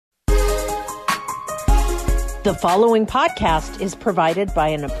The following podcast is provided by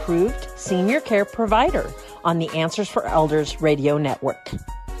an approved senior care provider on the Answers for Elders radio network.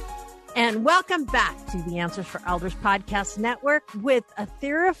 And welcome back to the Answers for Elders podcast network with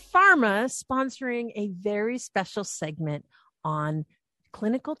Athira Pharma sponsoring a very special segment on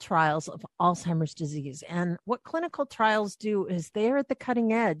clinical trials of Alzheimer's disease. And what clinical trials do is they're at the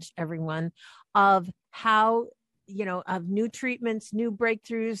cutting edge, everyone, of how of new treatments, new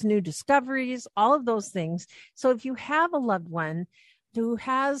breakthroughs, new discoveries, all of those things. So if you have a loved one who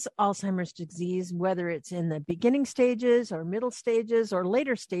has Alzheimer's disease, whether it's in the beginning stages or middle stages or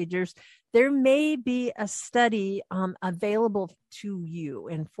later stages, there may be a study available to you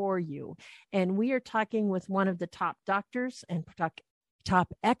and for you. And we are talking with one of the top doctors and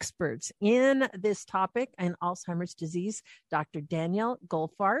top experts in this topic and Alzheimer's disease, Dr. Danielle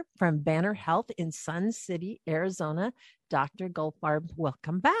Goldfarb from Banner Health in Sun City, Arizona. Dr. Goldfarb,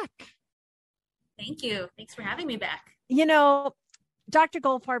 welcome back. Thank you. Thanks for having me back. Dr.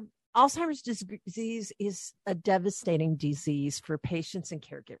 Goldfarb, Alzheimer's disease is a devastating disease for patients and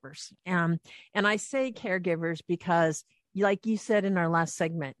caregivers. And I say caregivers because, like you said in our last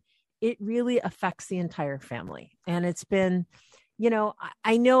segment, it really affects the entire family. And it's been,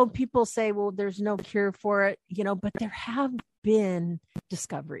 I know people say, well, there's no cure for it, but there have been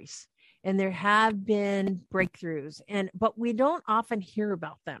discoveries and there have been breakthroughs, but we don't often hear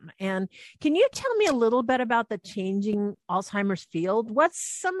about them. And can you tell me a little bit about the changing Alzheimer's field? What's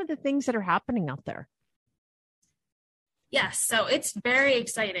some of the things that are happening out there? Yes, so it's very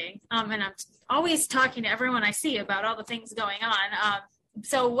exciting. And I'm always talking to everyone I see about all the things going on.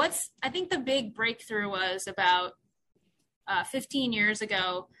 I think the big breakthrough was about 15 years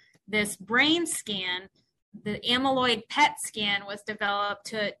ago, this brain scan, the amyloid PET scan was developed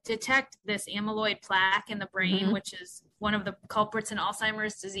to detect this amyloid plaque in the brain, which is one of the culprits in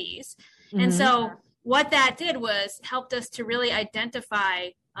Alzheimer's disease. And so what that did was helped us to really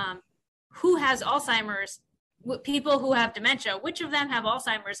identify who has Alzheimer's, people who have dementia, which of them have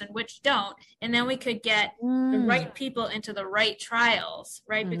Alzheimer's and which don't. And then we could get the right people into the right trials,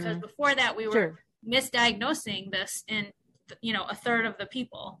 right? Because before that, we were misdiagnosing this in a third of the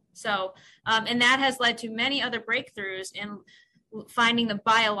people. So, and that has led to many other breakthroughs in finding the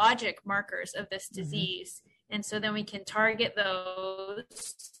biologic markers of this disease. And so then we can target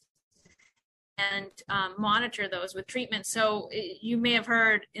those and monitor those with treatment. So you may have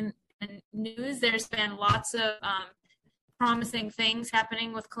heard in the news, there's been lots of promising things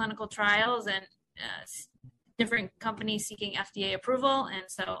happening with clinical trials and different companies seeking FDA approval. And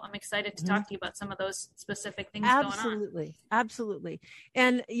so I'm excited to talk to you about some of those specific things going on. Absolutely.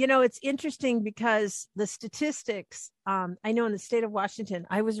 And, it's interesting because the statistics, I know in the state of Washington,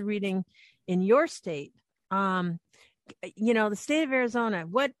 I was reading in your state, the state of Arizona,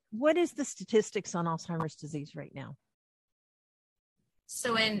 what is the statistics on Alzheimer's disease right now?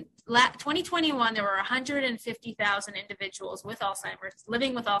 So in 2021, there were 150,000 individuals with Alzheimer's,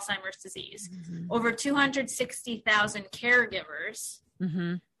 living with Alzheimer's disease, over 260,000 caregivers.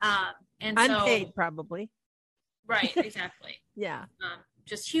 And unpaid, probably. Right, exactly. Yeah.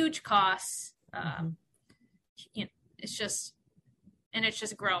 Just huge costs. It's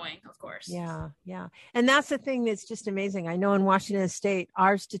just growing, of course. Yeah. And that's the thing that's just amazing. I know in Washington State,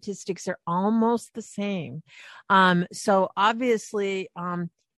 our statistics are almost the same. So obviously,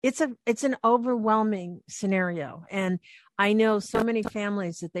 it's an overwhelming scenario. And I know so many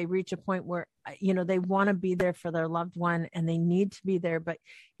families that they reach a point where, they want to be there for their loved one and they need to be there. But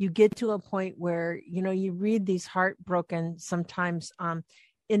you get to a point where, you read these heartbroken, sometimes,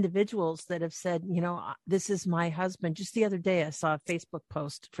 individuals that have said, this is my husband. Just the other day, I saw a Facebook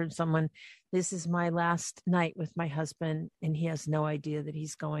post from someone, this is my last night with my husband, and he has no idea that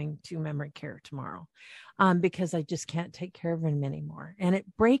he's going to memory care tomorrow because I just can't take care of him anymore. And it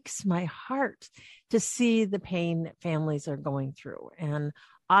breaks my heart to see the pain that families are going through. And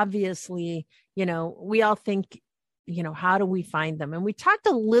obviously, we all think, how do we find them? And we talked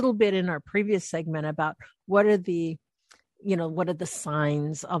a little bit in our previous segment about what are the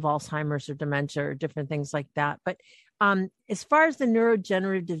signs of Alzheimer's or dementia or different things like that. But as far as the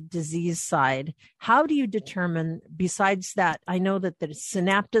neurodegenerative disease side, how do you determine, besides that, I know that the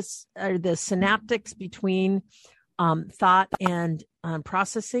synaptics between thought and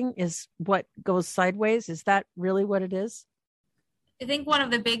processing is what goes sideways. Is that really what it is? I think one of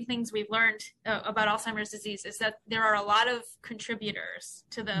the big things we've learned about Alzheimer's disease is that there are a lot of contributors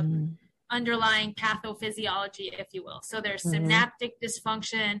to the underlying pathophysiology, if you will. So there's synaptic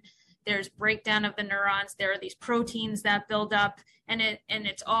dysfunction, there's breakdown of the neurons, there are these proteins that build up, and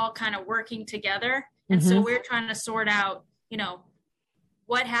it's all kind of working together. And so we're trying to sort out,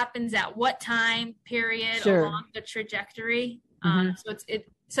 what happens at what time period Sure. along the trajectory.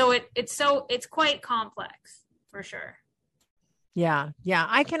 So it's quite complex for sure. Yeah.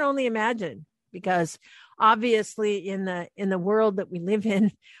 I can only imagine, because obviously in the world that we live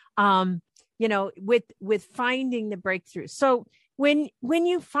in, with finding the breakthrough. So when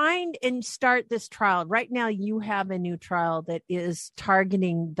you find and start this trial right now, you have a new trial that is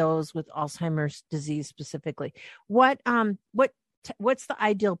targeting those with Alzheimer's disease specifically. What's the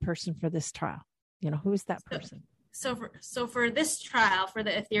ideal person for this trial? Who is that person? So for this trial, for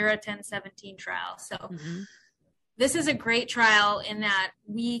the Athera 1017 trial, this is a great trial in that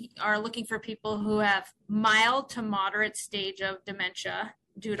we are looking for people who have mild to moderate stage of dementia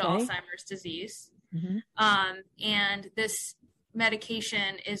due to Alzheimer's disease. And this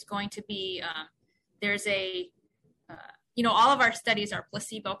medication is going to be, all of our studies are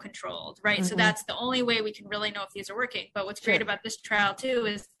placebo controlled, right? So that's the only way we can really know if these are working. But what's great about this trial too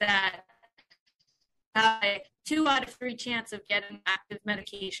is that a 2 out of 3 chance of getting active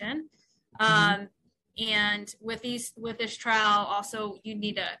medication. And with this trial, also you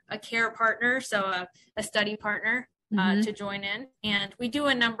need a care partner, so a study partner to join in. And we do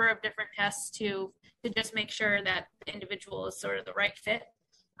a number of different tests to just make sure that the individual is sort of the right fit.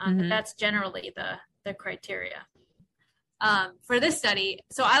 But that's generally the criteria. For this study,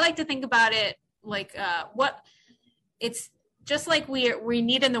 so I like to think about it like it's just like we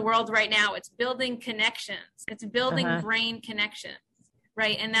need in the world right now. It's building connections. It's building brain connections,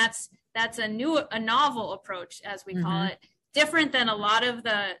 right? And that's a novel approach, as we call it, different than a lot of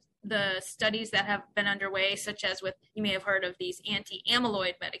the studies that have been underway, such as you may have heard of these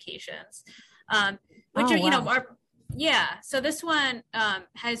anti-amyloid medications, So this one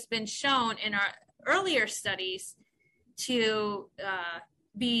has been shown in our earlier studies to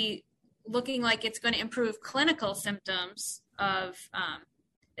be looking like it's going to improve clinical symptoms of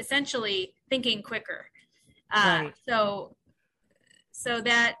essentially thinking quicker. So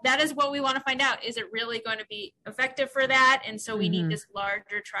that is what we want to find out. Is it really going to be effective for that? And so we need this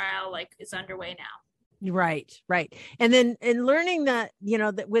larger trial like is underway now. Right. And then in learning that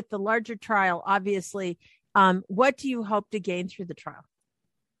with the larger trial, obviously, what do you hope to gain through the trial?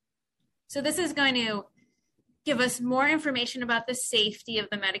 So this is going to give us more information about the safety of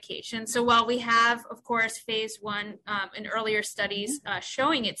the medication. So while we have, of course, phase 1 and earlier studies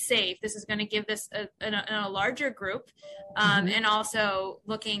showing it's safe, this is going to give this in a larger group and also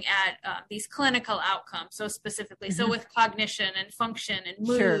looking at these clinical outcomes. So specifically, so with cognition and function and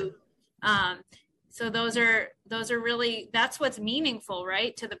mood. So those are really, that's what's meaningful,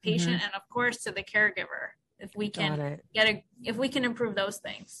 right, to the patient and of course to the caregiver. If we can if we can improve those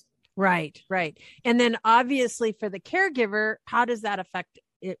things. Right. And then obviously for the caregiver, how does that affect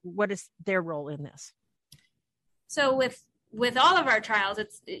it? What is their role in this? So with all of our trials,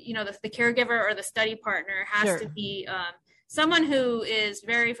 it's, the caregiver or the study partner has to be someone who is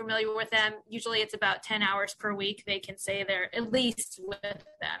very familiar with them. Usually it's about 10 hours per week. They can say they're at least with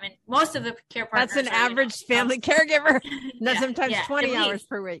them. And most of the care partners. That's an average family caregiver. Sometimes 20 hours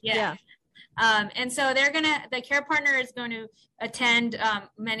per week. Yeah. And so the care partner is going to attend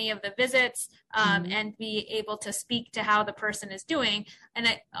many of the visits and be able to speak to how the person is doing. And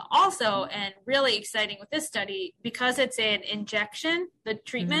and really exciting with this study, because it's an injection, the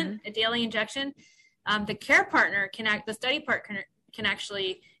treatment, a daily injection, the care partner the study partner can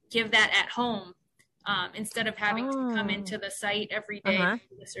actually give that at home instead of having to come into the site every day or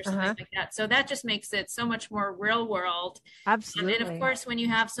something like that. So that just makes it so much more real world. Absolutely. And of course, when you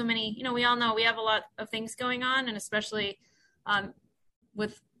have so many, we all know we have a lot of things going on, and especially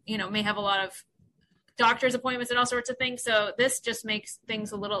with, may have a lot of doctor's appointments and all sorts of things. So this just makes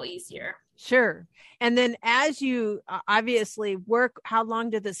things a little easier. Sure. And then as you obviously work, how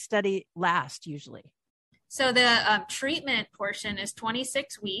long did the study last usually? So the treatment portion is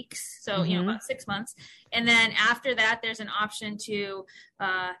 26 weeks, so about 6 months, and then after that, there's an option to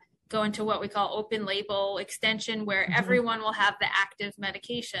go into what we call open label extension, where everyone will have the active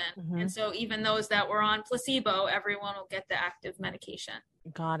medication, and so even those that were on placebo, everyone will get the active medication.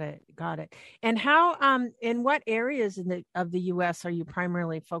 Got it. And how? In what areas of the U.S. are you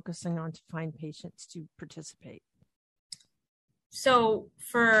primarily focusing on to find patients to participate? So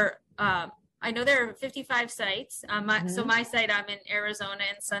for I know there are 55 sites. So my site, I'm in Arizona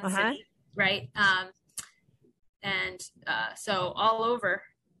in Sun City, right? So all over.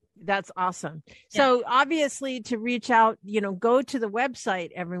 That's awesome. Yeah. So obviously to reach out, go to the website,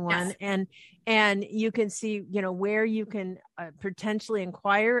 everyone, and you can see, where you can potentially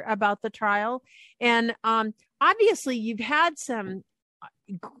inquire about the trial. And obviously you've had some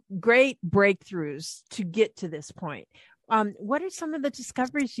great breakthroughs to get to this point. what are some of the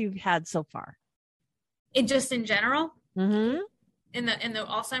discoveries you've had so far? In general, Mm-hmm. in the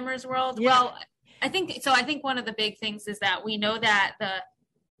Alzheimer's world. Yeah. Well, I think one of the big things is that we know that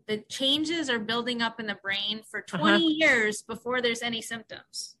the changes are building up in the brain for 20 years before there's any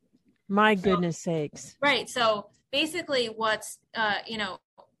symptoms. My goodness sakes. Right. So basically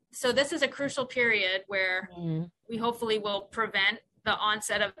so this is a crucial period where we hopefully will prevent the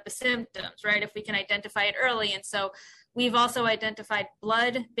onset of the symptoms, right? If we can identify it early. And so we've also identified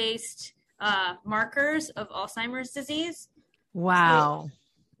blood-based markers of Alzheimer's disease. Wow.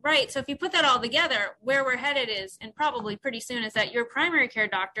 Right. So if you put that all together, where we're headed is, and probably pretty soon, is that your primary care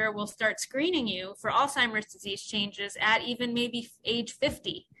doctor will start screening you for Alzheimer's disease changes at even maybe age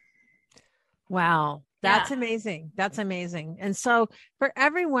 50. Wow. That's amazing. That's amazing. And so for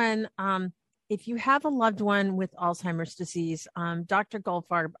everyone, if you have a loved one with Alzheimer's disease, Dr.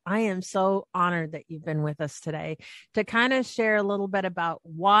 Goldfarb, I am so honored that you've been with us today to kind of share a little bit about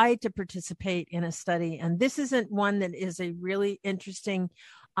why to participate in a study. And this isn't one that is a really interesting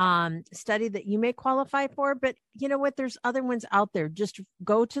study that you may qualify for, but you know what? There's other ones out there. Just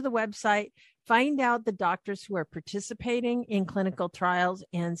go to the website, find out the doctors who are participating in clinical trials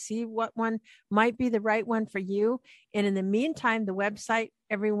and see what one might be the right one for you. And in the meantime, the website,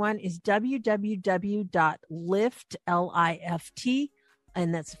 everyone, is www.lift, L-I-F-T,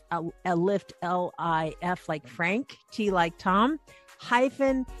 and that's a lift, L-I-F like Frank, T like Tom,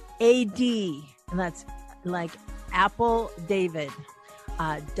 hyphen A-D, and that's like Apple David.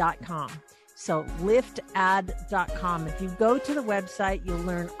 .com. So liftad.com. If you go to the website, you'll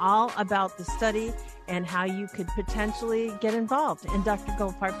learn all about the study and how you could potentially get involved. And Dr.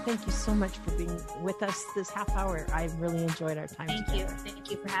 Goldfarb, thank you so much for being with us this half hour. I really enjoyed our time together.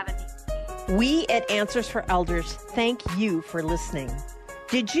 Thank you for having me. We at Answers for Elders thank you for listening.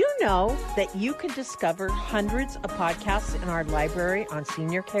 Did you know that you can discover hundreds of podcasts in our library on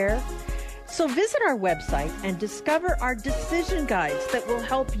senior care? So visit our website and discover our decision guides that will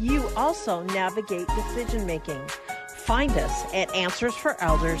help you also navigate decision making. Find us at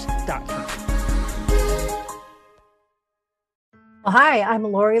answersforelders.com. Hi, I'm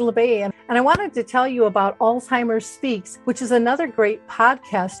Lori LeBay, and I wanted to tell you about Alzheimer's Speaks, which is another great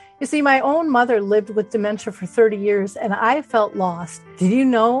podcast. You see, my own mother lived with dementia for 30 years, and I felt lost. Did you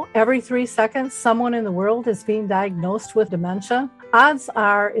know every 3 seconds someone in the world is being diagnosed with dementia? Odds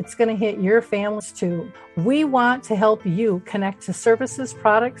are it's going to hit your families too. We want to help you connect to services,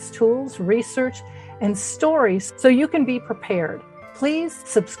 products, tools, research, and stories so you can be prepared. Please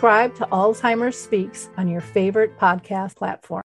subscribe to Alzheimer's Speaks on your favorite podcast platform.